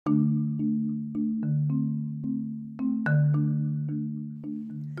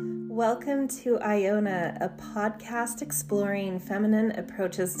Welcome to Iona, a podcast exploring feminine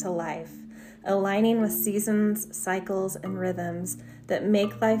approaches to life, aligning with seasons, cycles, and rhythms that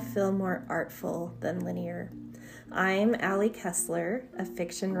make life feel more artful than linear. I'm Allie Kessler, a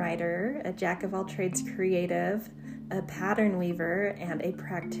fiction writer, a jack-of-all-trades creative, a pattern weaver, and a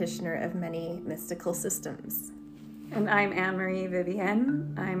practitioner of many mystical systems. And I'm Anne-Marie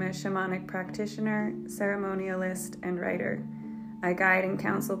Vivienne. I'm a shamanic practitioner, ceremonialist, and writer. I guide and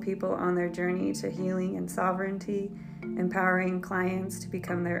counsel people on their journey to healing and sovereignty, empowering clients to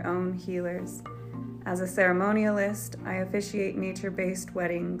become their own healers. As a ceremonialist, I officiate nature-based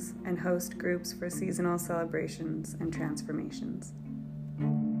weddings and host groups for seasonal celebrations and transformations.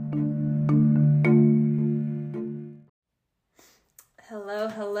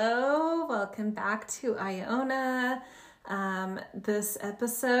 Hello. Welcome back to Iona. This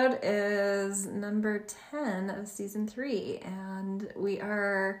episode is number 10 of season 3, and we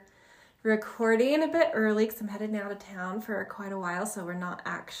are recording a bit early because I'm headed out of town for quite a while, so we're not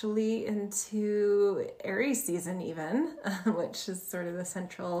actually into Aries season even, which is sort of the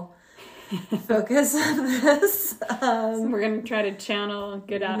central focus of this. So we're going to try to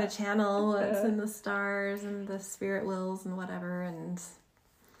get out. The channel what's in the stars and the spirit wills and whatever, and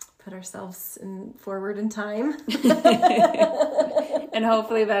put ourselves forward in time. And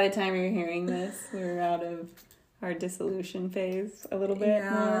hopefully by the time you're hearing this, we're out of our dissolution phase a little bit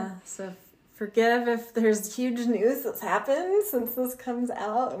more. So forgive if there's huge news that's happened since this comes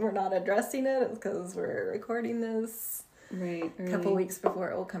out and we're not addressing it. It's because we're recording this a couple weeks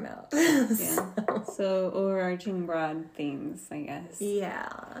before it will come out. So overarching broad themes, I guess.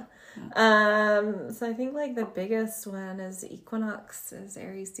 So I think like the biggest one is equinox is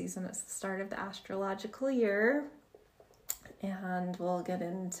Aries season. It's the start of the astrological year, and we'll get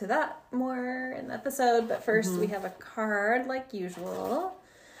into that more in the episode. But first we have a card like usual,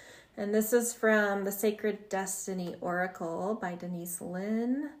 and this is from the Sacred Destiny Oracle by Denise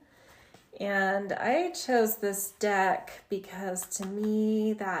Linn. And I chose this deck because to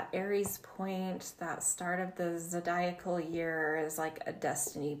me that Aries point, that start of the zodiacal year, is like a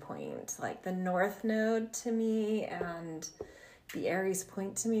destiny point. Like the North Node to me and the Aries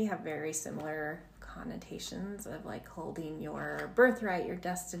point to me have very similar connotations of like holding your birthright, your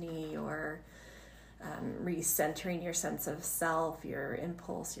destiny, your recentering your sense of self, your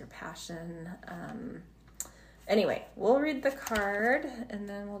impulse, your passion. Anyway, we'll read the card and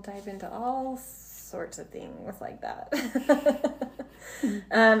then we'll dive into all sorts of things like that.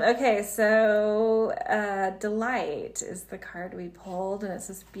 Okay, so Delight is the card we pulled, and it's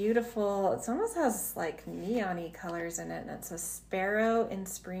this beautiful, it almost has like neon-y colors in it, and it's a sparrow in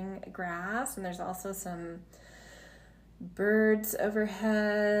spring grass, and there's also some birds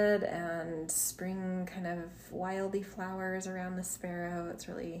overhead and spring kind of wildy flowers around the sparrow. It's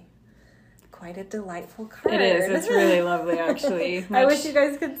really quite a delightful card. It is. It's really lovely, actually. I wish you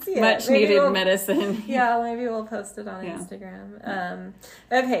guys could see it. Much needed medicine. Yeah, maybe we'll post it on Instagram.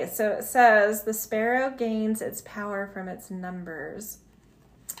 Okay, so it says, the sparrow gains its power from its numbers.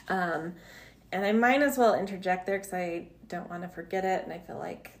 And I might as well interject there because I don't want to forget it, and I feel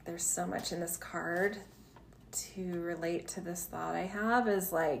like there's so much in this card to relate to this thought I have,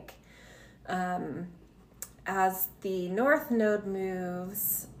 is like, as the North Node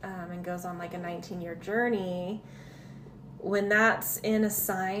moves and goes on like a 19-year journey, when that's in a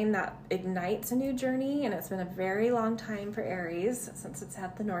sign, that ignites a new journey, and it's been a very long time for Aries since it's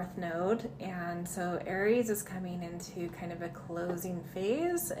at the North Node, and so Aries is coming into kind of a closing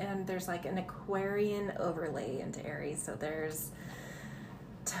phase, and there's like an Aquarian overlay into Aries, so there's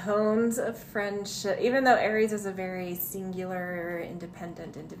tones of friendship, even though Aries is a very singular,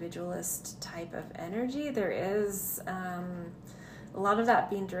 independent, individualist type of energy, there is a lot of that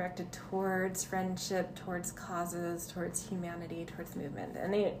being directed towards friendship, towards causes, towards humanity, towards movement.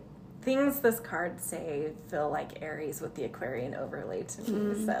 And the things this card say feel like Aries with the Aquarian overlay to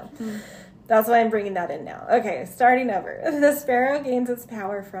me. So that's why I'm bringing that in now. Okay, starting over. The sparrow gains its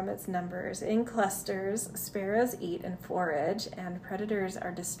power from its numbers. In clusters, sparrows eat and forage, and predators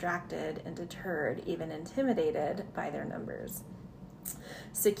are distracted and deterred, even intimidated by their numbers.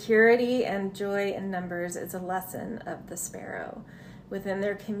 Security and joy in numbers is a lesson of the sparrow. Within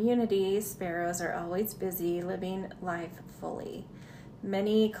their community, sparrows are always busy, living life fully.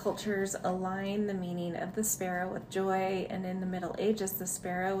 Many cultures align the meaning of the sparrow with joy, and in the Middle Ages, the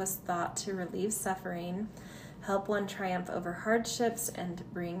sparrow was thought to relieve suffering, help one triumph over hardships, and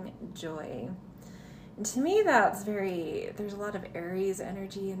bring joy. And to me, that's there's a lot of Aries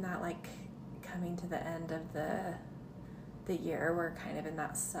energy in that, like, coming to the end of the the year, we're kind of in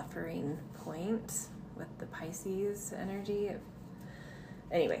that suffering point with the Pisces energy.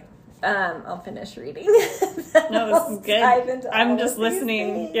 Anyway, I'll finish reading. No, this is good. I'm just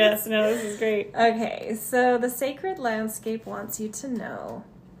listening. Yes, no, this is great. Okay, so the sacred landscape wants you to know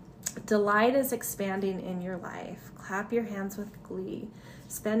delight is expanding in your life. Clap your hands with glee.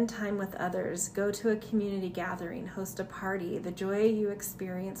 Spend time with others. Go to a community gathering. Host a party. The joy you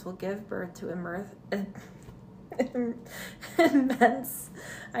experience will give birth to immense,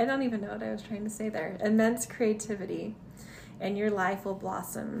 I don't even know what I was trying to say there, immense creativity, and your life will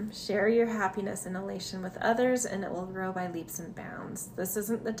blossom. Share your happiness and elation with others, and it will grow by leaps and bounds. This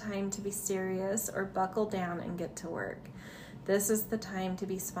isn't the time to be serious or buckle down and get to work. This is the time to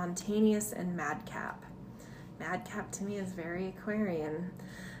be spontaneous and madcap. Madcap to me is very Aquarian.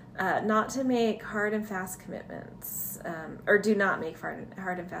 Not to make hard and fast commitments, or do not make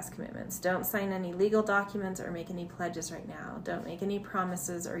hard and fast commitments. Don't sign any legal documents or make any pledges right now. Don't make any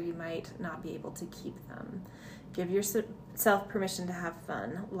promises, or you might not be able to keep them. Give yourself permission to have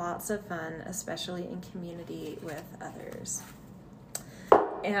fun, lots of fun, especially in community with others.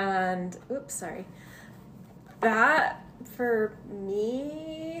 And, that for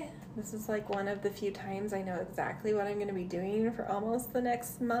me, this is like one of the few times I know exactly what I'm going to be doing for almost the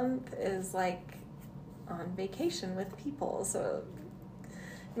next month is like on vacation with people. So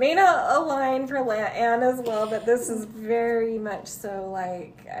it may not align for Anne as well, but this is very much so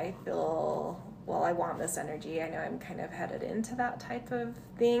like I feel, well, I want this energy. I know I'm kind of headed into that type of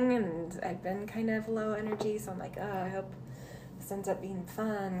thing, and I've been kind of low energy. So I'm like, oh, I hope this ends up being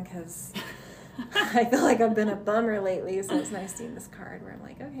fun because I feel like I've been a bummer lately, so it's nice seeing this card where I'm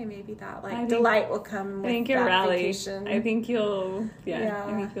like, okay, maybe that delight will come with that vacation. I think you'll be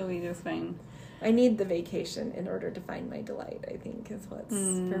just fine. I need the vacation in order to find my delight, I think, is what's,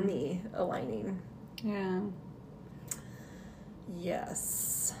 for me, aligning. Yeah.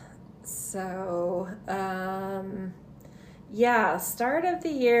 Yes. So, start of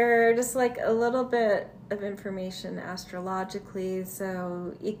the year, just like a little bit of information astrologically.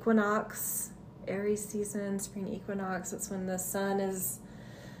 So, equinox, Aries season, spring equinox, it's when the sun is,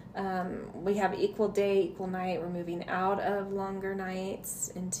 we have equal day, equal night. We're moving out of longer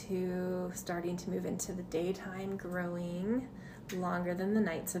nights into starting to move into the daytime, growing longer than the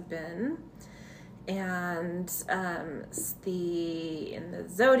nights have been. And in the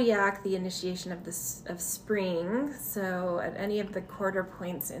zodiac, the initiation of spring. So at any of the quarter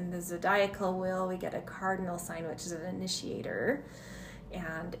points in the zodiacal wheel, we get a cardinal sign, which is an initiator.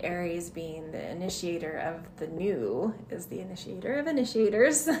 And Aries, being the initiator of the new, is the initiator of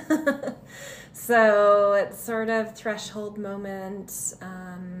initiators. So it's sort of threshold moment.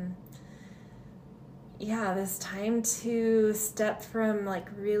 This time to step from like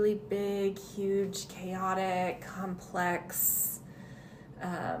really big, huge, chaotic, complex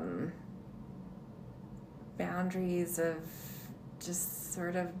boundaries of just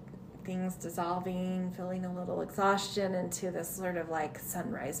sort of things dissolving, feeling a little exhaustion, into this sort of like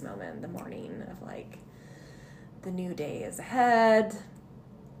sunrise moment in the morning of like the new day is ahead,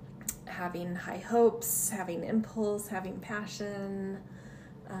 having high hopes, having impulse, having passion.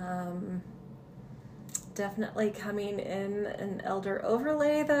 Definitely coming in an elder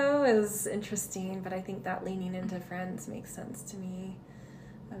overlay, though, is interesting, but I think that leaning into friends makes sense to me.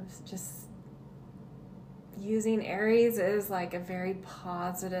 I was just using Aries is like a very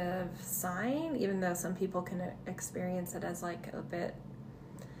positive sign, even though some people can experience it as like a bit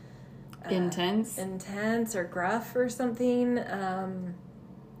intense or gruff or something.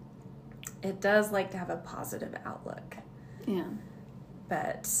 It does like to have a positive outlook. Yeah.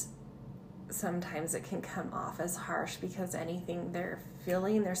 But sometimes it can come off as harsh because anything they're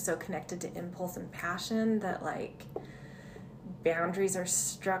feeling, they're so connected to impulse and passion that like boundaries are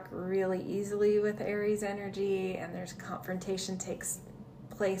struck really easily with Aries energy, and there's confrontation takes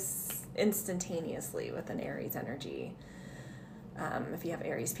place instantaneously with an Aries energy. If you have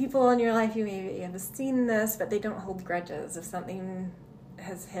Aries people in your life, you maybe have seen this, but they don't hold grudges. If something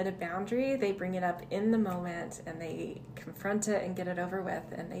has hit a boundary, they bring it up in the moment and they confront it and get it over with,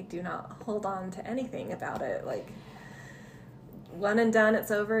 and they do not hold on to anything about it. Like, one and done, it's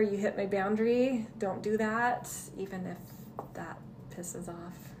over. You hit my boundary. Don't do that, even if that pisses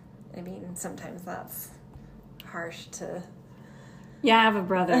off. I mean, sometimes that's harsh to... Yeah, I have a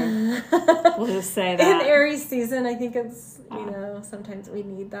brother. We'll just say that. In Aries season, I think it's, sometimes we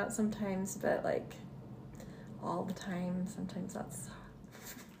need that sometimes, but like all the time, sometimes that's...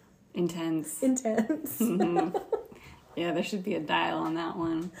 Intense. Mm-hmm. Yeah, there should be a dial on that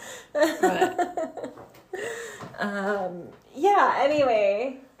one. But...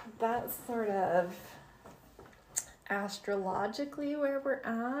 anyway, that's sort of astrologically where we're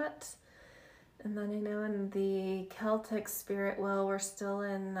at. And then I know in the Celtic spirit well, we're still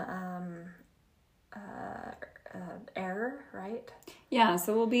in air, right? Yeah,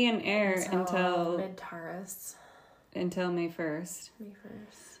 so we'll be in air until mid-Taurus. Until May 1st. May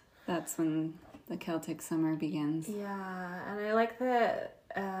 1st. That's when the Celtic summer begins. Yeah, and I like that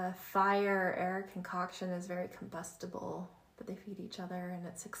fire-air concoction is very combustible, but they feed each other, and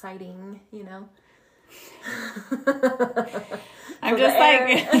it's exciting, you know? I'm just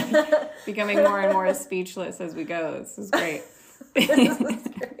like becoming more and more speechless as we go. This is great. This is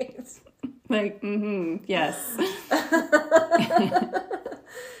great. Like, yes.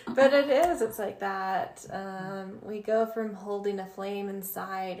 But it is, it's like that. We go from holding a flame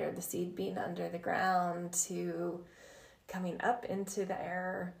inside or the seed being under the ground to coming up into the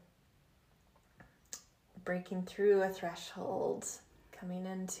air, breaking through a threshold, coming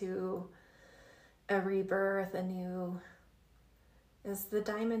into a rebirth, is the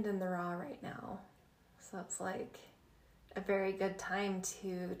diamond in the raw right now. So it's like a very good time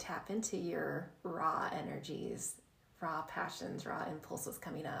to tap into your raw energies, raw passions, raw impulses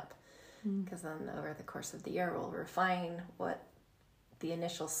coming up. Because then over the course of the year, we'll refine what the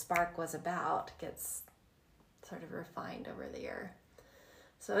initial spark was about, gets sort of refined over the year.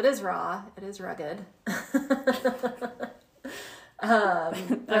 So it is raw, it is rugged.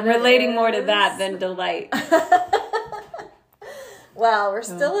 I'm relating more to that than delight. Well, we're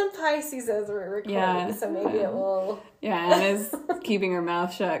still in Pisces as we're recording, so maybe it will... Yeah, Anna's keeping her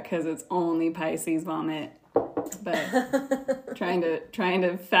mouth shut because it's only Pisces vomit. But trying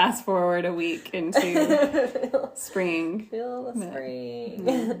to fast forward a week into spring. Feel the spring.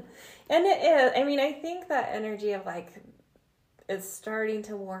 And it is. I mean, I think that energy of like, it's starting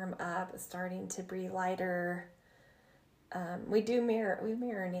to warm up, it's starting to breathe lighter. We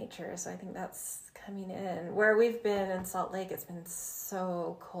mirror nature, so I think that's coming in. Where we've been in Salt Lake, it's been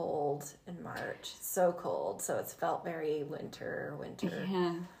so cold in March, so cold, so it's felt very winter.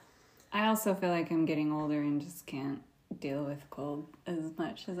 Yeah, I also feel like I'm getting older and just can't deal with cold as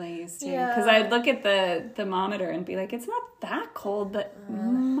much as I used to. Because I'd look at the thermometer and be like, it's not that cold, but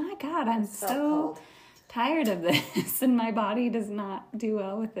my God, I'm so tired of this, and my body does not do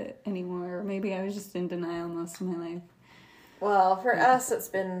well with it anymore. Or maybe I was just in denial most of my life. Well, for us, it's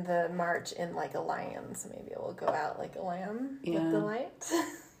been the march in like a lion, so maybe it will go out like a lamb with delight.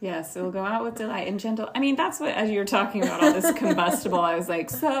 Yes, it will go out with delight and gentle. I mean, that's what, as you were talking about all this combustible, I was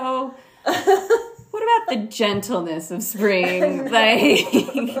like, so what about the gentleness of spring? Like,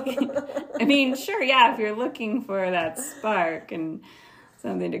 I mean, sure, yeah, if you're looking for that spark and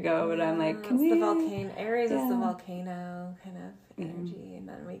something to go, but I'm like, the volcano. Aries is the volcano kind of energy, and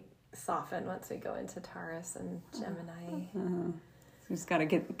then we soften once we go into Taurus and Gemini. So just gotta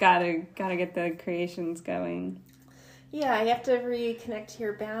get the creations going. Yeah, you have to reconnect to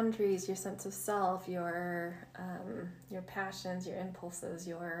your boundaries, your sense of self, your passions, your impulses,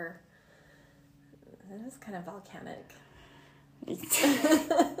 it is kind of volcanic.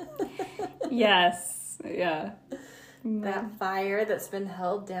 Yes, yeah. That fire that's been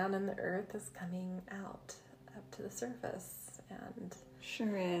held down in the earth is coming out up to the surface, and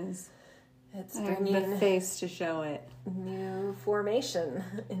sure is. It's bringing the face to show it. New formation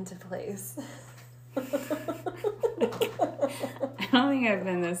into place. I don't think I've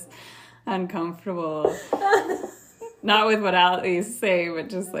been this uncomfortable. Not with what Ali's saying, but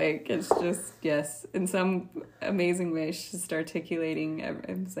just like, it's just, yes, in some amazing way, she's just articulating.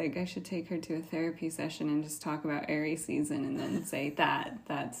 It's like, I should take her to a therapy session and just talk about Aries season and then say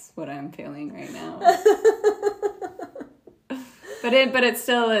that's what I'm feeling right now. But it's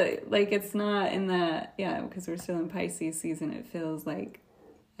still, like, it's not in the, because we're still in Pisces season, it feels like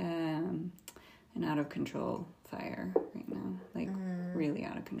an out of control fire right now, like really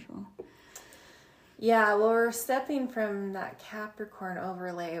out of control. Yeah, well, we're stepping from that Capricorn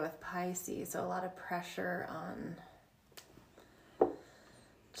overlay with Pisces, so a lot of pressure on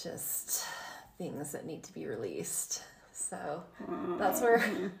just things that need to be released. So that's where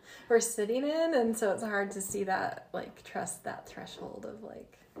we're sitting in, and so it's hard to see that, like, trust that threshold of,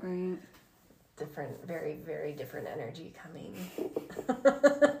 like, different, very, very different energy coming.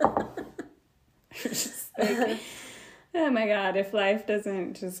 Just like, oh my God, if life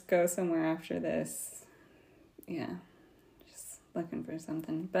doesn't just go somewhere after this, just looking for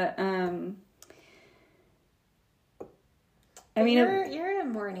something. But I mean, you're a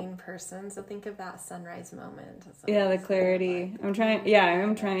morning person, so think of that sunrise moment. The clarity. I'm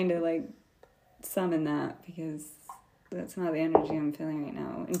trying to like summon that, because that's not the energy I'm feeling right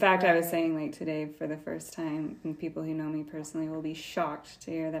now. In fact, I was saying, like, today for the first time, and people who know me personally will be shocked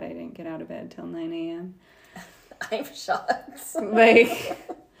to hear that I didn't get out of bed till 9 a.m. 5 shots. Like,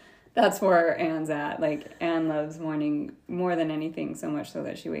 that's where Anne's at. Like, Anne loves morning more than anything, so much so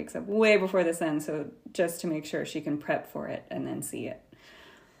that she wakes up way before the sun, so just to make sure she can prep for it and then see it.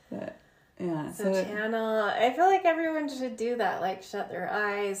 But, yeah. So channel, I feel like everyone should do that. Like, shut their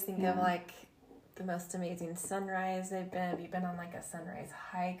eyes, think of, like, the most amazing sunrise they've been. Have you been on, like, a sunrise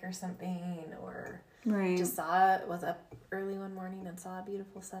hike or something? Or just was up early one morning and saw a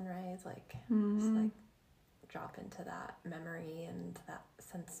beautiful sunrise. Like, just, like, drop into that memory and that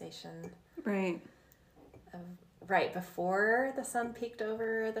sensation of right before the sun peeked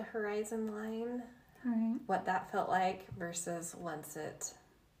over the horizon line, what that felt like versus once it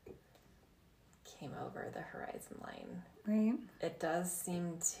came over the horizon line. It does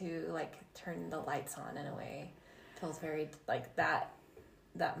seem to, like, turn the lights on in a way. It feels very like that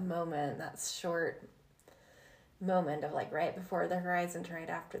moment, that short moment of, like, right before the horizon to right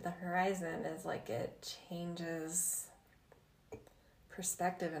after the horizon is like, it changes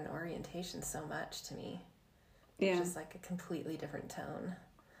perspective and orientation so much to me. It's just like a completely different tone.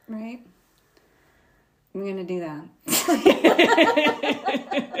 I'm gonna do that.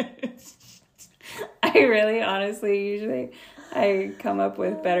 I really, honestly, usually I come up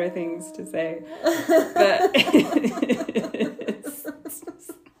with better things to say, but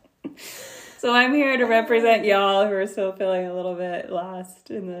so I'm here to represent y'all who are still feeling a little bit lost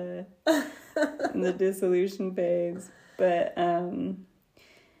in the dissolution phase. But I'm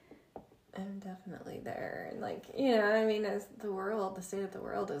definitely there. And, like, you know, I mean, as the state of the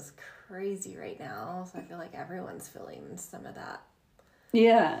world is crazy right now, so I feel like everyone's feeling some of that.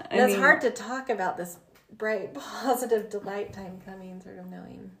 Yeah. It's hard to talk about this bright, positive delight time coming, sort of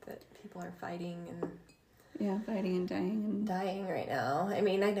knowing that people are fighting and fighting and dying right now. I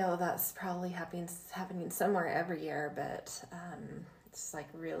mean, I know that's probably happening somewhere every year, but it's like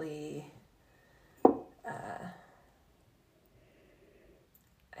really,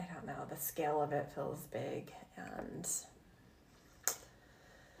 I don't know, the scale of it feels big, and it's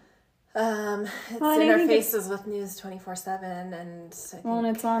in our faces with news 24/7, and I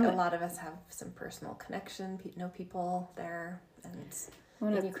think it's on a lot of us have some personal connection, know people there, and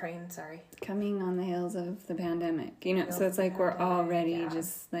in Ukraine, coming on the heels of the pandemic, you know, so it's like we're already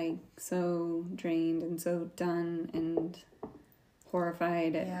just, like, so drained and so done and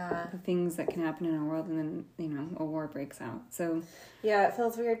horrified at the things that can happen in our world, and then, you know, a war breaks out. So it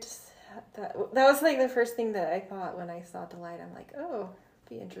feels weird. That was, like, the first thing that I thought when I saw Delight. I'm like, oh, it'd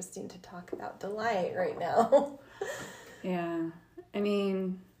be interesting to talk about Delight right now. I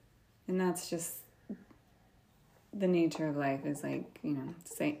mean, and that's just the nature of life, is, like, you know,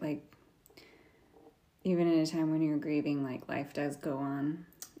 say, like, even in a time when you're grieving, like, life does go on.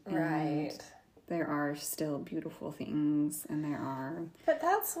 Right. There are still beautiful things, and there are... But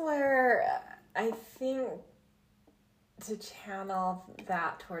that's where I think to channel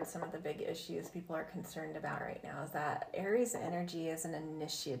that towards some of the big issues people are concerned about right now is that Aries energy is an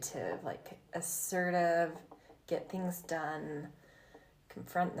initiative, like, assertive, get things done,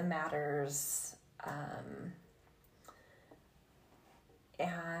 confront the matters,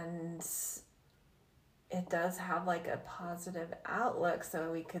 and it does have, like, a positive outlook,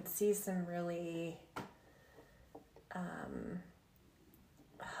 so we could see some really,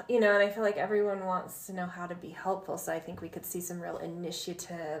 you know, and I feel like everyone wants to know how to be helpful, so I think we could see some real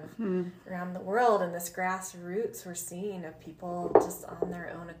initiative around the world, and this grassroots we're seeing of people just on their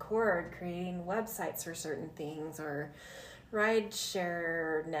own accord creating websites for certain things, or ride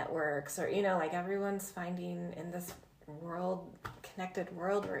share networks, or, you know, like, everyone's finding in this connected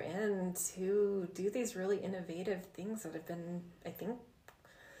world we're in to do these really innovative things that have been, I think,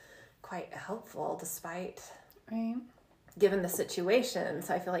 quite helpful despite given the situation.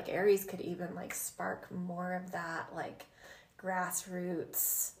 So I feel like Aries could even, like, spark more of that, like,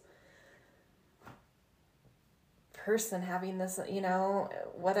 grassroots person having this, you know,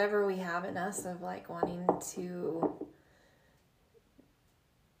 whatever we have in us of, like, wanting to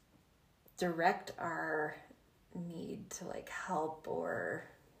direct our need to, like, help or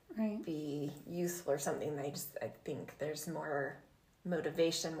be useful or something. I think there's more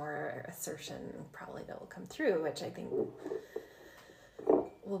motivation, more assertion probably that will come through, which I think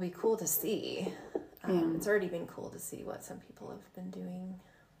will be cool to see. It's already been cool to see what some people have been doing.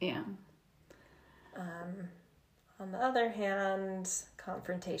 On the other hand,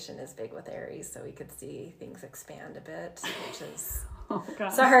 confrontation is big with Aries, so we could see things expand a bit, which is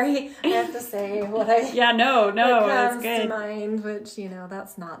sorry, I have to say what I what comes to mind, which, you know,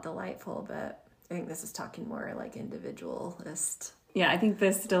 that's not delightful, but I think this is talking more like individualist. I think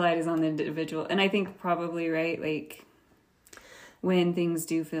this delight is on the individual, and I think probably like when things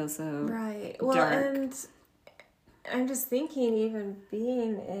do feel so well, dark. And I'm just thinking, even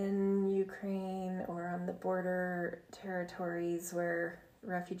being in Ukraine or on the border territories where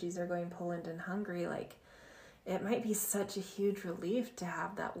refugees are going, Poland and Hungary, like, it might be such a huge relief to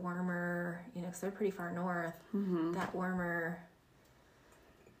have that warmer, you know, because they're pretty far north, that warmer,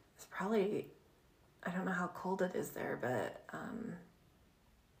 it's probably, I don't know how cold it is there, but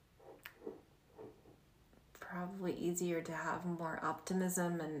probably easier to have more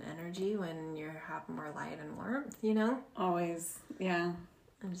optimism and energy when you have more light and warmth, you know? Always, yeah.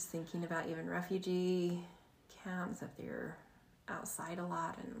 I'm just thinking about even refugee camps, if you're outside a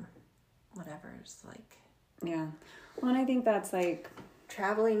lot and whatever, it's like... Yeah. Well, and I think that's like...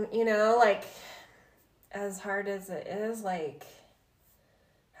 Traveling, you know, like, as hard as it is, like,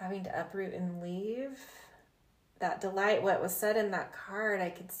 having to uproot and leave... That delight, what was said in that card, I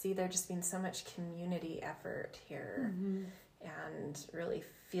could see there just being so much community effort here. And really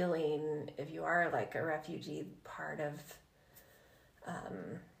feeling, if you are like a refugee, part of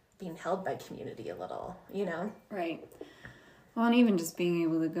being held by community a little, you know? Right. Well, and even just being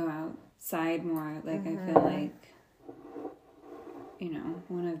able to go outside more, like, I feel like, you know,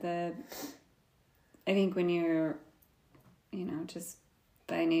 I think when you're, you know, just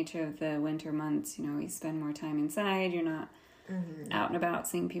by nature of the winter months, you know, we spend more time inside. You're not out and about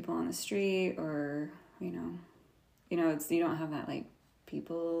seeing people on the street, or, you know, it's, you don't have that, like,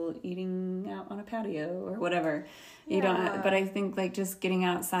 people eating out on a patio or whatever. You don't, but I think, like, just getting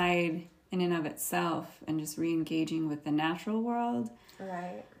outside in and of itself and just re-engaging with the natural world.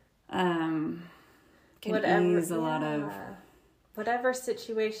 Right. Can ease a lot of... Whatever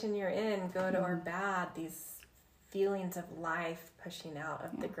situation you're in, good or bad, these feelings of life pushing out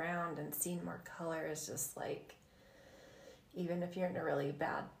of the ground and seeing more color is just like, even if you're in a really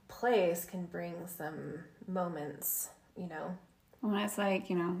bad place, can bring some moments, you know. Well, it's like,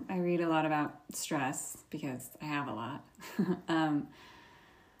 you know, I read a lot about stress because I have a lot.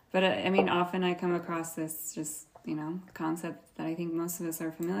 But I mean, often I come across this just, you know, concept that I think most of us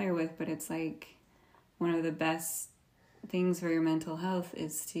are familiar with, but it's like one of the best things for your mental health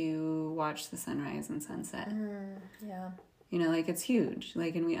is to watch the sunrise and sunset. Yeah. You know, like, it's huge.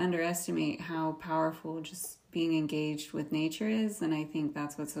 Like, and we underestimate how powerful just being engaged with nature is. And I think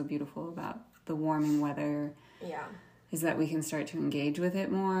that's what's so beautiful about the warming weather. Yeah. Is that we can start to engage with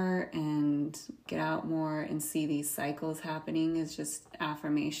it more and get out more and see these cycles happening is just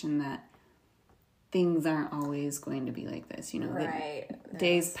affirmation that things aren't always going to be like this. You know, right.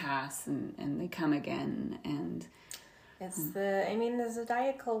 Days pass and they come again, and it's the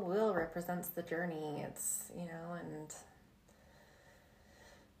zodiacal wheel represents the journey. It's, you know, and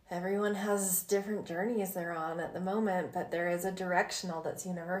everyone has different journeys they're on at the moment, but there is a directional that's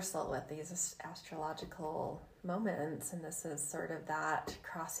universal with these astrological moments, and this is sort of that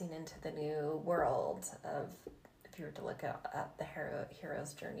crossing into the new world of, if you were to look at the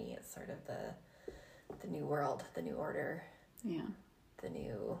hero's journey, it's sort of the new world, the new order, the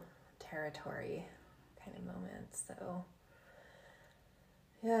new territory kind of moment. So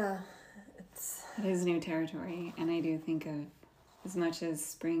yeah, it is new territory. And I do think of, as much as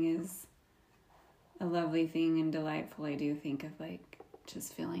spring is a lovely thing and delightful, I do think of, like,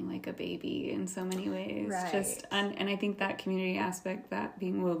 just feeling like a baby in so many ways. Right. And I think that community aspect, that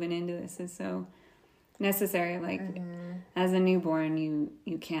being woven into this, is so necessary. Like, as a newborn,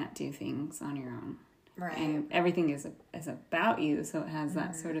 you can't do things on your own. Right. And everything is about you, so it has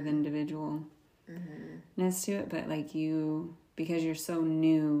that sort of individualness to it. But, like, because you're so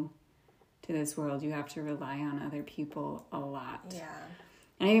new to this world, you have to rely on other people a lot. Yeah.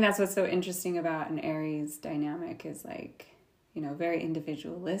 And I think that's what's so interesting about an Aries dynamic is, like, you know, very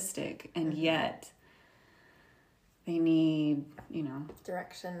individualistic, and yet they need, you know,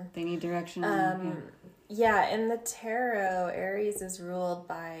 direction. They need direction. Yeah, in the tarot, Aries is ruled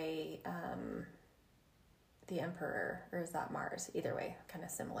by the Emperor, or is that Mars? Either way, kind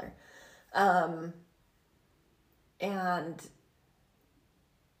of similar. And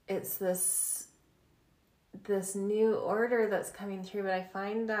it's this new order that's coming through, but I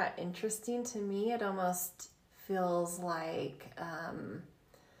find that interesting. To me, it almost feels like an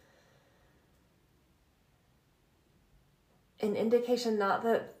indication, not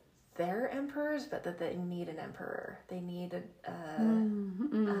that they're emperors, but that they need an emperor. They need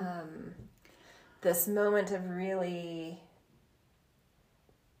this moment of really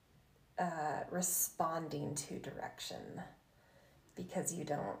responding to direction, because you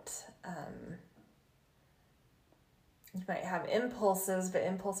don't, you might have impulses, but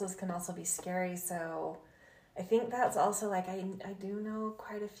impulses can also be scary. So I think that's also, like, I do know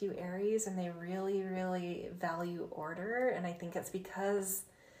quite a few Aries, and they really, really value order. And I think it's because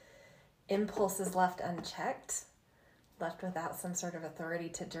impulse is left unchecked. left without some sort of authority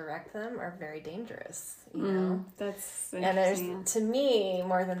to direct them are very dangerous, you know? That's And there's, to me,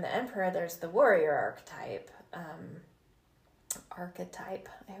 more than the emperor, there's the warrior archetype. I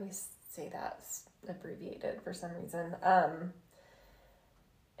always say that's abbreviated for some reason.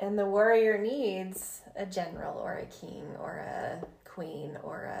 And the warrior needs a general or a king or a queen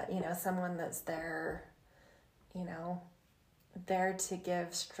or someone that's there, there to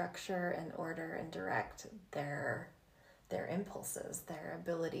give structure and order and direct their impulses, their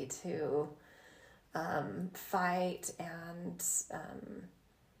ability to fight and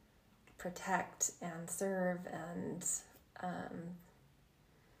protect and serve and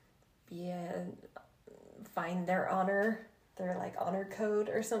find their honor, their like honor code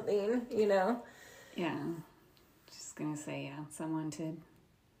or something, Yeah, just gonna say someone to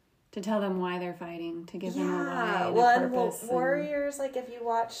tell them why they're fighting, to give them a why, and a purpose. Warriors, like if you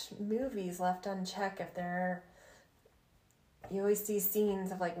watch movies Left Unchecked, you always see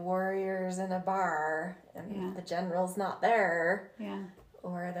scenes of like warriors in a bar and the general's not there,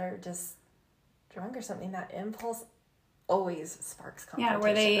 or they're just drunk or something. That impulse always sparks confrontation. Yeah,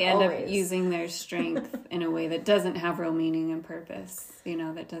 where they end up using their strength in a way that doesn't have real meaning and purpose,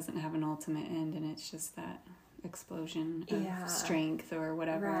 that doesn't have an ultimate end, and it's just that explosion of strength or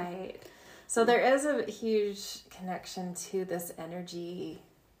whatever. Right. So there is a huge connection to this energy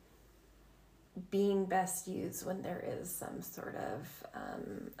being best used when there is some sort of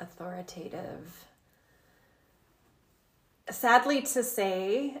authoritative, sadly to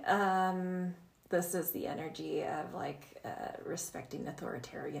say, this is the energy of like respecting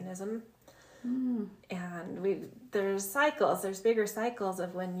authoritarianism. And there's bigger cycles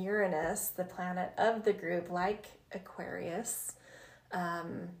of when Uranus, the planet of the group, like Aquarius,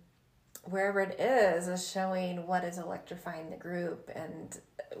 wherever it is showing what is electrifying the group. And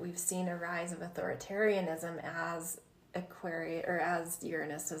we've seen a rise of authoritarianism as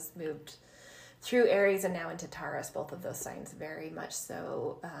Uranus has moved through Aries and now into Taurus. Both of those signs very much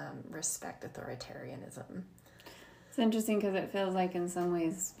so respect authoritarianism. It's interesting because it feels like in some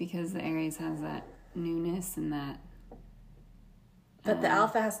ways, because the Aries has that newness and that... But the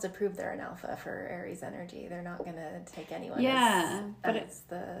alpha has to prove they're an alpha for Aries energy. They're not going to take anyone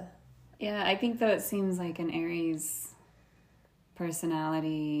I think though it seems like an Aries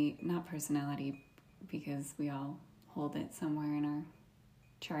personality, not personality because we all hold it somewhere in our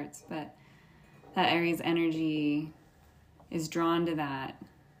charts, but that Aries energy is drawn to that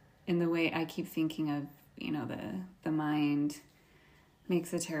in the way I keep thinking of, the mind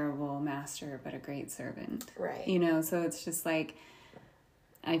makes a terrible master but a great servant. Right. So it's just like,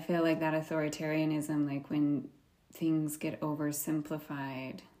 I feel like that authoritarianism, like when things get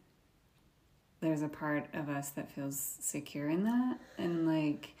oversimplified, there's a part of us that feels secure in that, and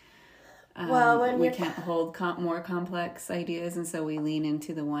like we can't hold more complex ideas, and so we lean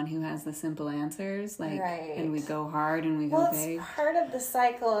into the one who has the simple answers, and we go hard and we go big. It's part of the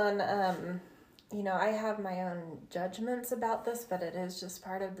cycle, and I have my own judgments about this, but it is just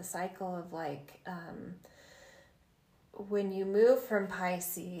part of the cycle of like when you move from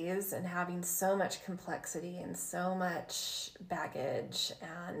Pisces and having so much complexity and so much baggage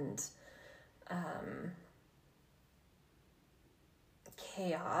and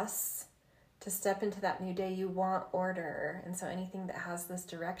chaos, to step into that new day, you want order. And so anything that has this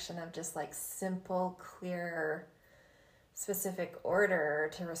direction of just like simple, clear, specific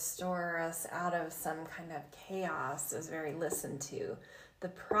order to restore us out of some kind of chaos is very listened to. The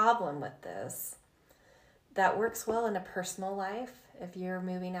problem with this, that works well in a personal life. If you're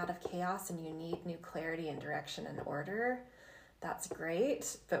moving out of chaos and you need new clarity and direction and order, that's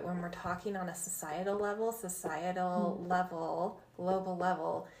great. But when we're talking on a societal level, global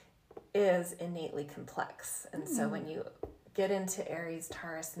level is innately complex. And so when you get into Aries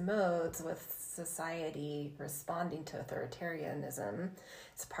Taurus modes with society responding to authoritarianism,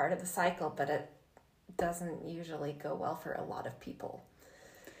 it's part of the cycle, but it doesn't usually go well for a lot of people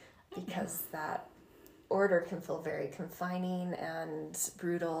because that order can feel very confining and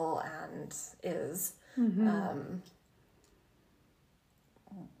brutal and is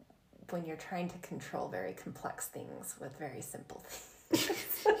when you're trying to control very complex things with very simple things.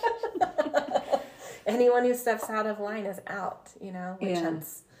 Anyone who steps out of line is out, here we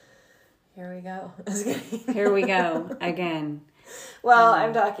go. Here we go again. Well,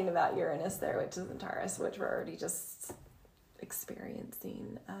 I'm talking about Uranus there, which is in Taurus, which we're already just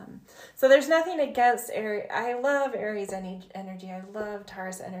experiencing. So there's nothing against Aries. I love Aries energy. I love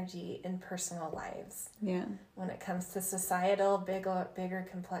Taurus energy in personal lives. Yeah. When it comes to societal, bigger,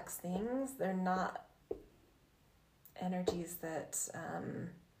 complex things, they're not energies that,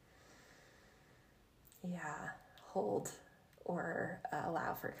 hold or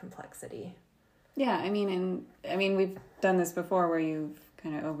allow for complexity. Yeah, I mean, we've done this before where you've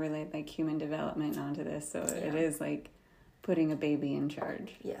kind of overlaid like human development onto this, so it is like putting a baby in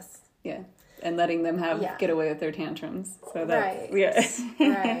charge. Yes. Yeah. And letting them get away with their tantrums. So that's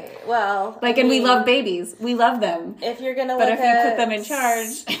Right. Well, and we love babies. We love them. If you're gonna But if you put them in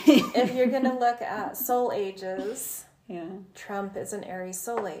charge, if you're gonna look at soul ages, Trump is an Aries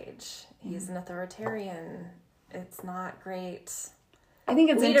soul age. He's an authoritarian. It's not great. I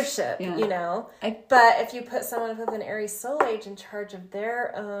think it's leadership, you know. But if you put someone with an Aries soul age in charge of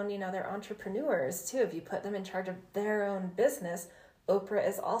their own, you know, they're entrepreneurs too. If you put them in charge of their own business, Oprah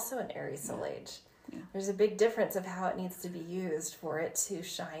is also an Aries soul age. Yeah. There's a big difference of how it needs to be used for it to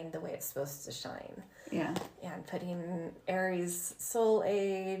shine the way it's supposed to shine. Yeah. And putting Aries soul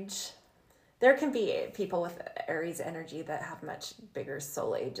age, there can be people with Aries energy that have much bigger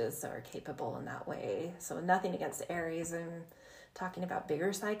soul ages that are capable in that way. So nothing against Aries. I'm talking about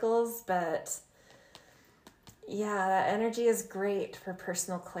bigger cycles, but yeah, that energy is great for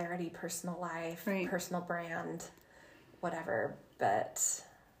personal clarity, personal life, personal brand, whatever. But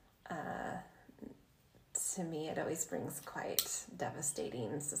to me, it always brings quite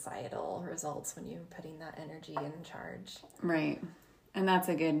devastating societal results when you're putting that energy in charge. Right. And that's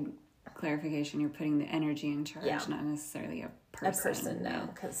a good clarification. You're putting the energy in charge, not necessarily a person. A person, no,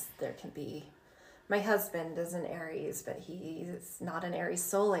 because there can be... My husband is an Aries, but he's not an Aries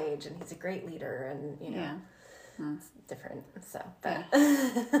soul age, and he's a great leader, and, you know, it's different, so... But.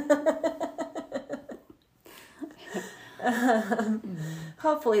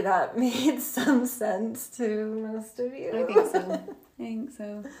 Hopefully that made some sense to most of you. I think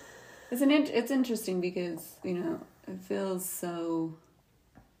so. It's interesting because, you know, it feels so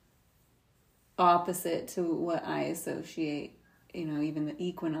opposite to what I associate, you know, even the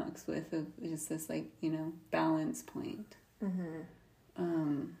equinox with, of just this, like, you know, balance point. And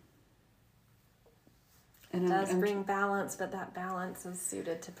it does bring balance, but that balance is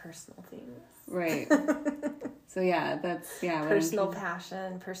suited to personal things. Right. So that's personal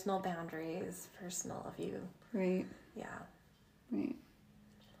passion, personal boundaries, personal view. Right. Yeah. Right.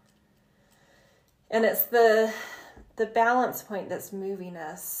 And it's the balance point that's moving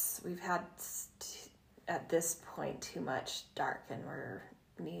us. We've had at this point too much dark, and we're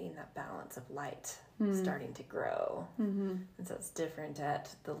needing that balance of light starting to grow. And so it's different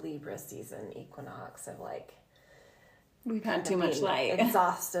at the Libra season equinox of like we've had too much light,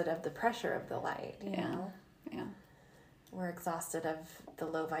 exhausted of the pressure of the light, you know. Yeah. We're exhausted of the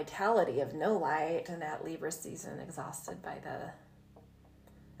low vitality of no light, and at Libra season exhausted by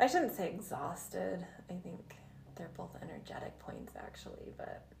I shouldn't say exhausted, I think they're both energetic points actually,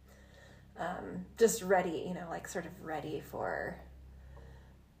 but just ready, you know, like sort of ready for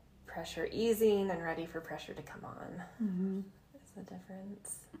pressure easing and ready for pressure to come on. Is the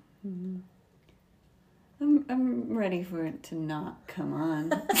difference. I'm ready for it to not come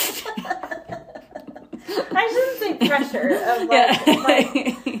on. I shouldn't say pressure of like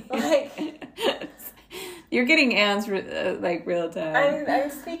you're getting ants like real time. I'm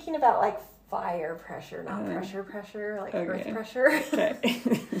speaking about like fire pressure, not pressure, like earth pressure. Okay.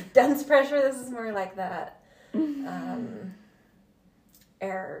 Dense pressure. This is more like that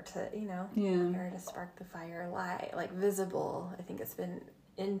air to, you know, air to spark the fire, light, like visible. I think it's been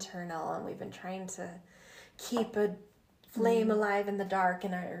internal, and we've been trying to keep a flame alive in the dark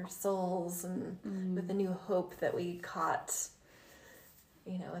in our souls, and with the new hope that we caught,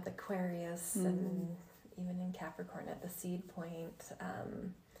 you know, with Aquarius and even in Capricorn at the seed point,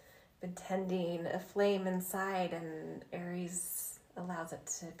 been tending a flame inside, and Aries allows it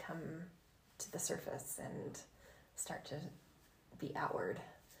to come to the surface and start to be outward.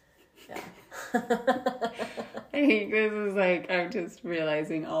 Yeah. I think this is like, I'm just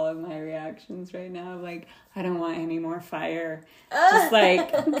realizing all of my reactions right now. Like, I don't want any more fire. Just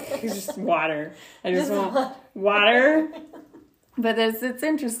like, just water. I just want water. But it's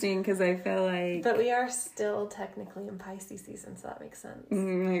interesting because I feel like... But we are still technically in Pisces season, so that makes sense.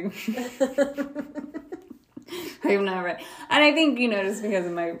 I'm not right. And I think, you know, just because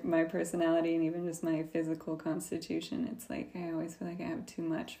of my personality and even just my physical constitution, it's like I always feel like I have too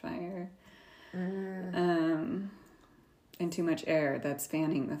much fire. And too much air that's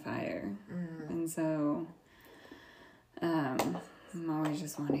fanning the fire. And so I'm always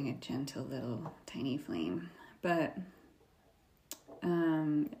just wanting a gentle little tiny flame. But what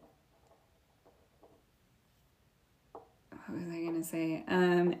was I gonna say?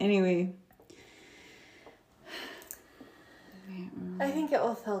 Anyway, I think it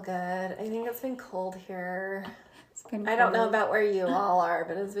will feel good. I think it's been cold here. I don't know about where you all are,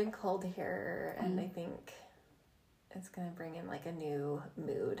 but it's been cold here, and I think it's going to bring in like a new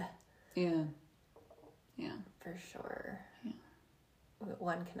mood. Yeah. For sure. Yeah.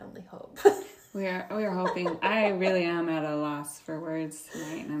 One can only hope. We are hoping. I really am at a loss for words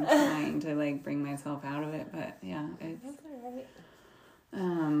tonight, and I'm trying to like bring myself out of it. But yeah, it's. That's all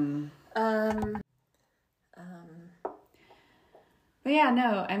right. But yeah,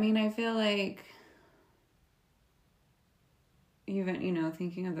 no. I mean, I feel like even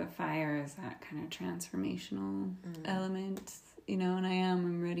thinking of the fire as that kind of transformational element. And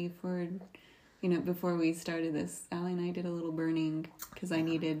I'm ready for. Before we started this, Allie and I did a little burning because I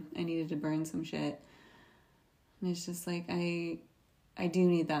needed to burn some shit. And it's just like, I do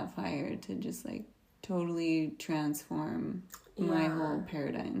need that fire to just like totally transform my whole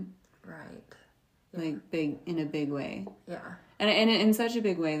paradigm. Right. Like in a big way. Yeah. And in such a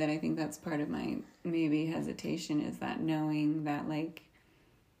big way that I think that's part of my maybe hesitation is that knowing that like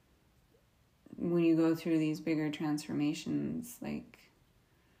when you go through these bigger transformations, like,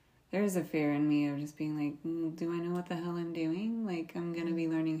 there's a fear in me of just being like, do I know what the hell I'm doing? Like, I'm going to be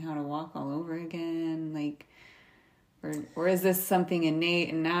learning how to walk all over again. Like, or is this something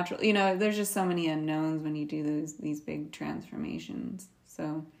innate and natural? There's just so many unknowns when you do these big transformations.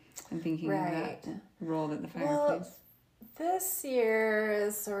 So I'm thinking of that role that the fire plays. This year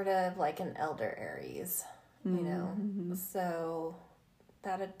is sort of like an elder Aries, so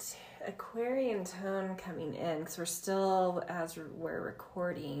that Aquarian tone coming in, because we're still, as we're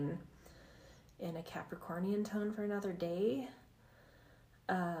recording, in a Capricornian tone for another day.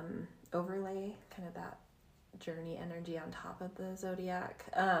 Overlay kind of that journey energy on top of the zodiac.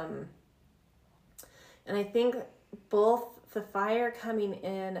 And I think both the fire coming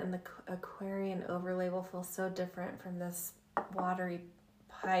in and the Aquarian overlay will feel so different from this watery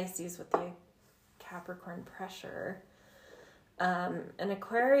Pisces with the Capricorn pressure. And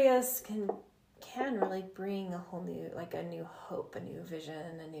Aquarius can really bring a whole new, like a new hope, a new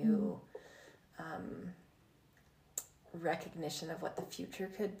vision, a new recognition of what the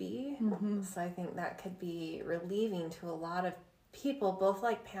future could be. So I think that could be relieving to a lot of people, both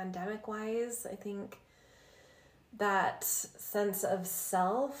like pandemic wise. I think that sense of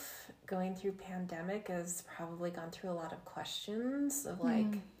self going through pandemic has probably gone through a lot of questions of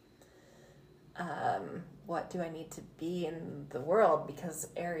like, what do I need to be in the world? Because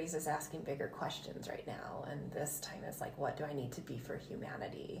Aries is asking bigger questions right now. And this time it's like, what do I need to be for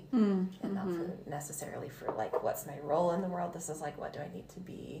humanity? And not necessarily for like, what's my role in the world? This is like, what do I need to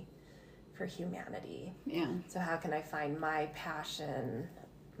be for humanity? Yeah. So how can I find my passion,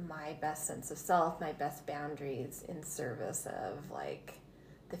 my best sense of self, my best boundaries in service of like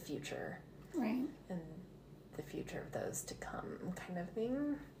the future? Right. And the future of those to come kind of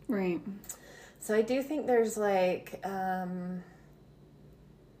thing. Right. So I do think there's like, I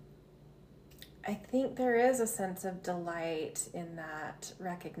think there is a sense of delight in that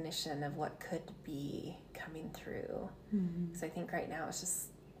recognition of what could be coming through. Because I think right now it's just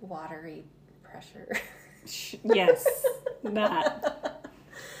watery pressure. Yes, that.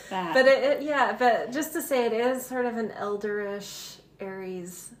 But but just to say, it is sort of an elderish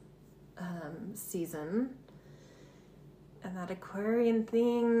Aries season. And that Aquarian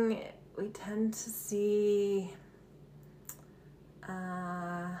thing, we tend to see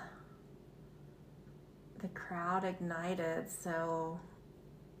the crowd ignited. So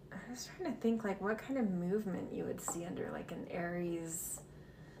I was trying to think like what kind of movement you would see under like an Aries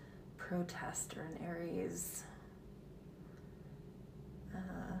protest or an Aries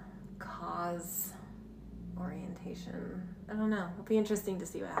cause orientation. I don't know. It'll be interesting to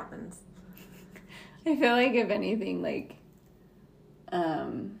see what happens. I feel like if anything, like,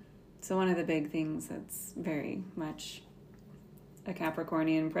 so one of the big things that's very much a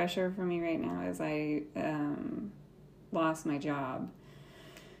Capricornian pressure for me right now is I lost my job.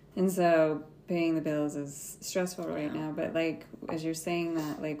 And so paying the bills is stressful right now. But like, as you're saying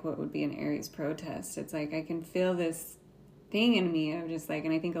that, like what would be an Aries protest, it's like I can feel this thing in me of just like,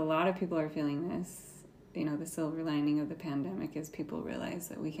 and I think a lot of people are feeling this, the silver lining of the pandemic is people realize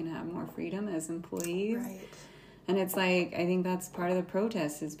that we can have more freedom as employees. Right. And it's like, I think that's part of the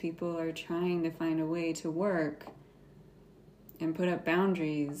protest is people are trying to find a way to work and put up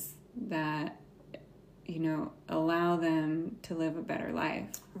boundaries that, allow them to live a better life.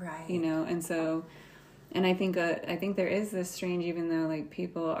 Right. And so, and I think there is this strange, even though like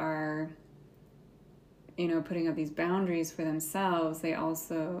people are, putting up these boundaries for themselves, they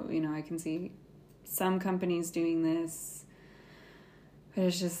also, I can see some companies doing this, but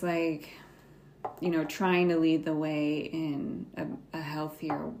it's just like, trying to lead the way in a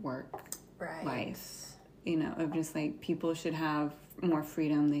healthier work life, of just like people should have more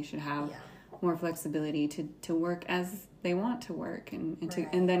freedom. They should have more flexibility to work as they want to work and to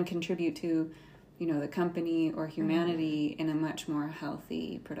Right. and then contribute to, the company or humanity in a much more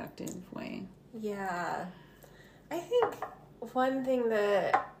healthy, productive way. Yeah. I think one thing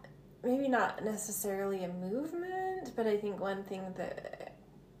that, maybe not necessarily a movement, but I think one thing that,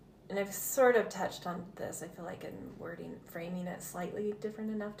 and I've sort of touched on this, I feel like in framing it slightly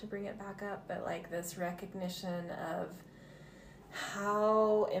different enough to bring it back up, but like this recognition of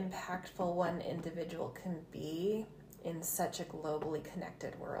how impactful one individual can be in such a globally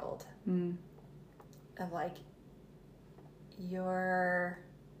connected world. Of like your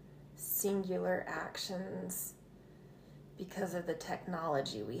singular actions, because of the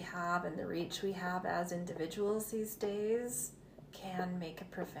technology we have and the reach we have as individuals these days, can make a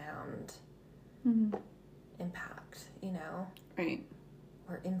profound impact, Right.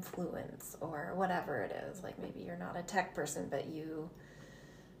 or influence, or whatever it is. Like maybe you're not a tech person, but you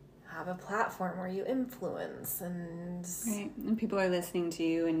have a platform where you influence, and Right. And people are listening to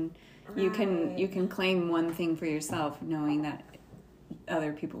you, and you can claim one thing for yourself, knowing that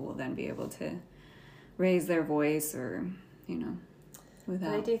other people will then be able to raise their voice, or But I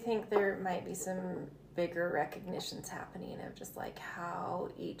without. do think there might be some bigger recognitions happening of just like how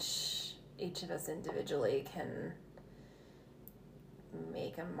each of us individually can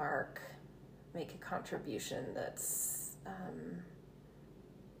make a mark, make a contribution that's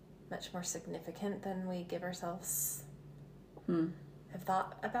much more significant than we give ourselves, have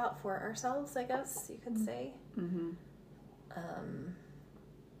thought about for ourselves, I guess you could say.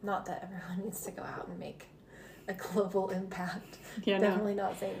 Not that everyone needs to go out and make a global impact. Yeah, no. Definitely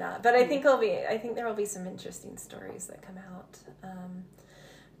not saying that. But I think there will be some interesting stories that come out.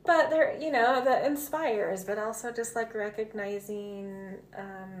 But there, that inspires, but also just like recognizing,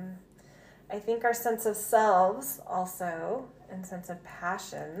 I think our sense of selves also, and sense of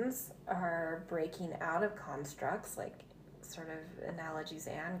passions, are breaking out of constructs, like sort of analogies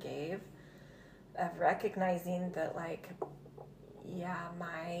Anne gave, of recognizing that, like, yeah,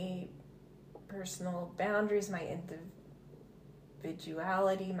 my personal boundaries, my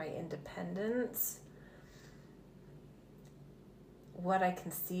individuality, my independence, what I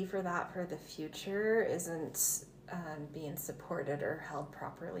can see for the future isn't being supported or held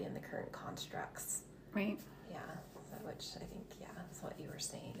properly in the current constructs. Right. Yeah, which I think, is what you were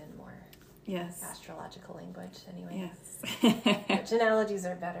saying in more Yes. astrological language anyway. Yes. Which analogies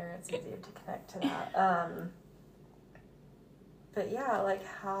are better, it's easier to connect to that. But yeah, like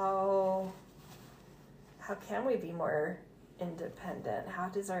how can we be more independent? How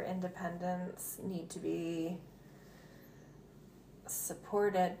does our independence need to be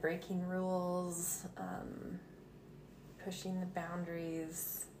supported, breaking rules, pushing the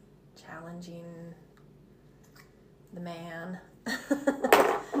boundaries, challenging the man?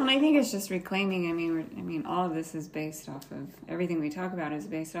 Well, I think it's just reclaiming. I mean, all of this is based off of, everything we talk about is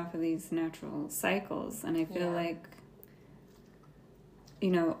based off of these natural cycles, and I feel like,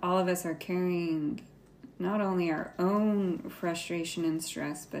 all of us are carrying not only our own frustration and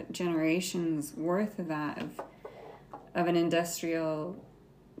stress, but generations worth of that, of an industrial,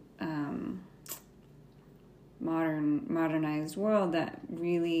 modernized world that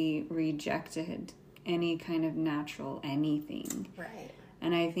really rejected any kind of natural anything. Right.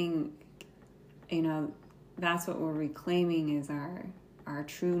 And I think, that's what we're reclaiming, is our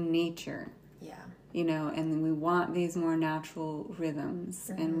true nature. Yeah. And we want these more natural rhythms,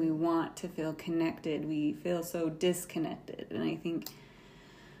 and we want to feel connected. We feel so disconnected. And I think,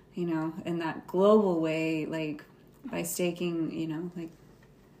 in that global way, like by staking, like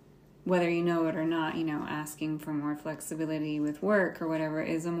whether you know it or not, asking for more flexibility with work or whatever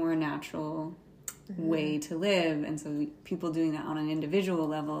is a more natural way to live. And so people doing that on an individual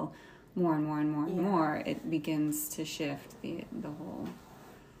level, more and more and more and more, it begins to shift the whole.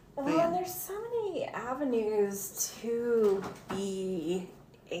 Well, and there's so many avenues to be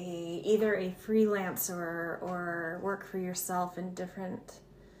either a freelancer or work for yourself in different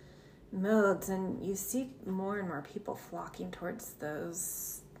modes, and you see more and more people flocking towards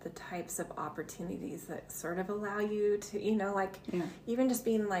the types of opportunities that sort of allow you to, even just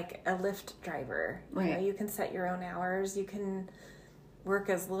being like a Lyft driver. Right. You can set your own hours. You can work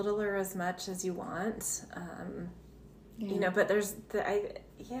as little or as much as you want. But there's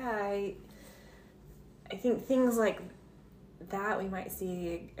I think things like that, we might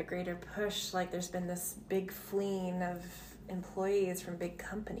see a greater push. Like there's been this big fleeing of employees from big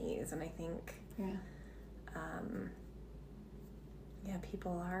companies, and I think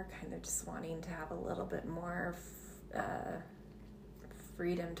people are kind of just wanting to have a little bit more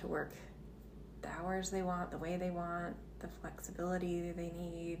freedom to work the hours they want, the way they want, the flexibility they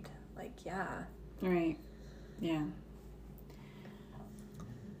need. Like, yeah. Right. Yeah.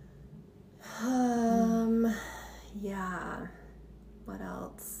 Yeah. What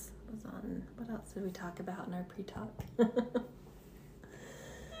else did we talk about in our pre-talk?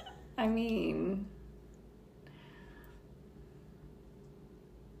 I mean,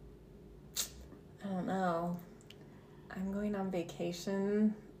 I don't know. I'm going on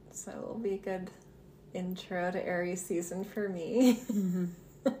vacation, so it'll be a good intro to Aries season for me. Mm-hmm.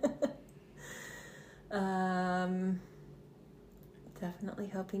 Definitely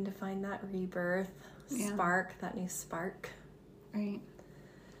hoping to find that rebirth, spark, that new spark. Right.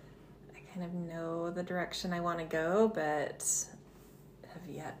 I kind of know the direction I want to go, but have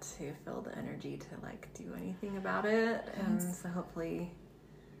yet to feel the energy to like do anything about it. Yes. And so hopefully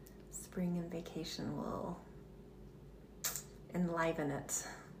spring and vacation will enliven it.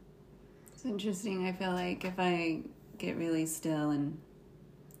 It's interesting. I feel like if I get really still and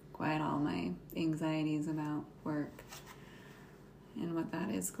quiet all my anxieties about work and what that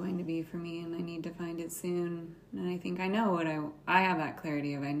is going to be for me, and I need to find it soon. And I think I know what I have that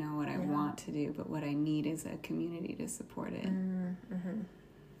clarity of I know what I want to do, but what I need is a community to support it. Mm-hmm.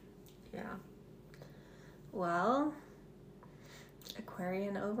 Yeah. Well,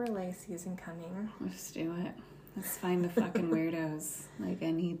 Aquarian overlay season coming. Let's do it. Let's find the fucking weirdos. Like,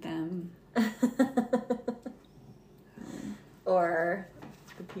 I need them. Or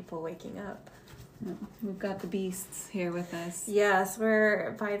the people waking up. No, we've got the beasts here with us. Yes,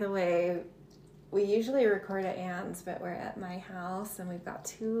 by the way, we usually record at Anne's, but we're at my house, and we've got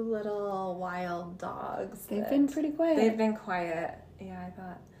 2 little wild dogs. They've been pretty quiet. They've been quiet. Yeah, I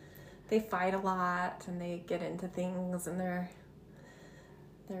thought they fight a lot, and they get into things, and they're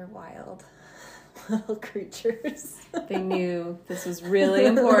wild little creatures. They knew this was really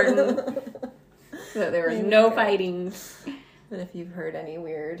important, that there was no fighting. But if you've heard any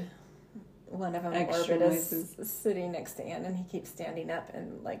weird... One of them, Orbit, is sitting next to Anne, and he keeps standing up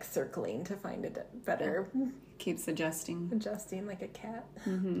and, like, circling to find it better. Keeps adjusting like a cat.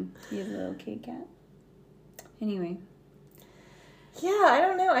 Mm-hmm. He's a little kitty cat. Anyway. Yeah, I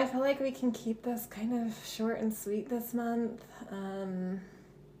don't know. I feel like we can keep this kind of short and sweet this month. I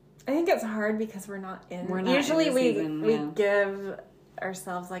think it's hard because we're not usually in the season, we give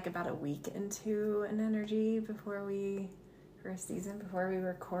ourselves, like, about a week into an energy before we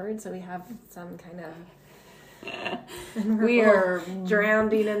record, so we have some kind of we are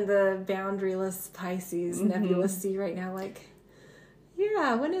drowning in the boundaryless Pisces nebulous sea right now, like,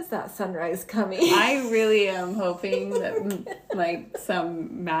 yeah, when is that sunrise coming? I really am hoping that like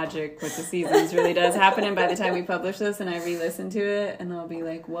some magic with the seasons really does happen, and by the time we publish this and I re-listen to it, and I'll be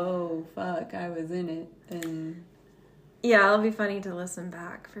like, whoa, fuck, I was in it. And yeah, it'll be funny to listen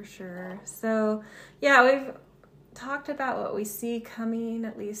back for sure. So yeah, we've talked about what we see coming,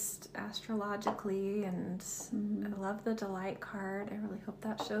 at least astrologically, and I love the Delight card. I really hope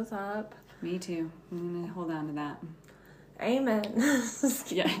that shows up. Me too. I'm gonna hold on to that. Amen.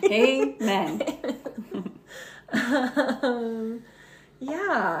 Yeah. Amen.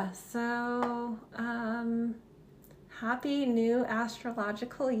 Yeah, so happy new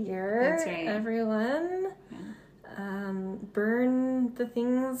astrological year. That's right. Everyone. Yeah. Burn the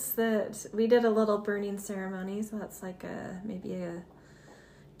things that we did, a little burning ceremony, so that's like maybe a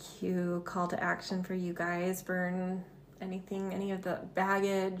cue call to action for you guys. Burn any of the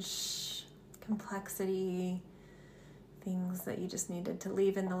baggage, complexity, things that you just needed to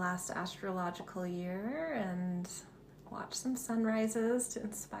leave in the last astrological year, and watch some sunrises to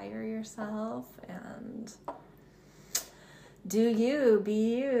inspire yourself, and do you,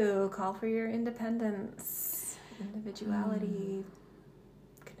 be you, call for your independence, individuality,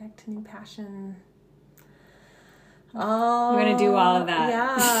 connect to new passion. Oh, we're gonna do all of that.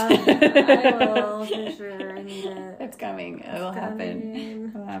 Yeah, I will for sure. I need it. It's coming. It'll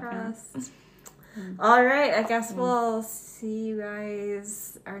happen. Trust. All right. I guess we'll see you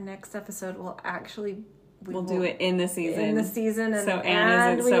guys. Our next episode will actually. We'll do it in the season. In the season, and, so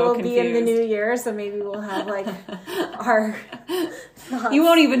Anne isn't we so will confused. be in the new year, so maybe we'll have like our thoughts. You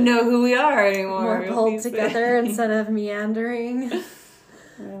won't even know who we are anymore. More pulled together instead of meandering.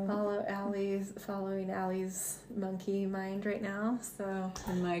 Following Allie's monkey mind right now. So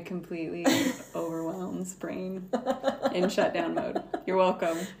in my completely overwhelmed brain in shutdown mode. You're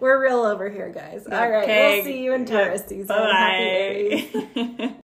welcome. We're real over here, guys. Okay. All right, we'll see you in Taurus season. Bye. Happy Aries.